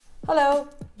Hallo,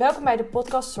 welkom bij de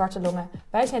podcast Zwarte Longen.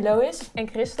 Wij zijn Lois en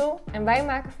Christel en wij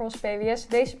maken voor ons PWS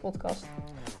deze podcast.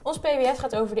 Ons PWS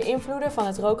gaat over de invloeden van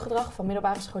het rookgedrag van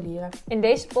middelbare scholieren. In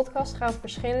deze podcast gaan we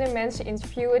verschillende mensen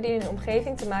interviewen die in hun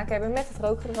omgeving te maken hebben met het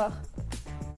rookgedrag.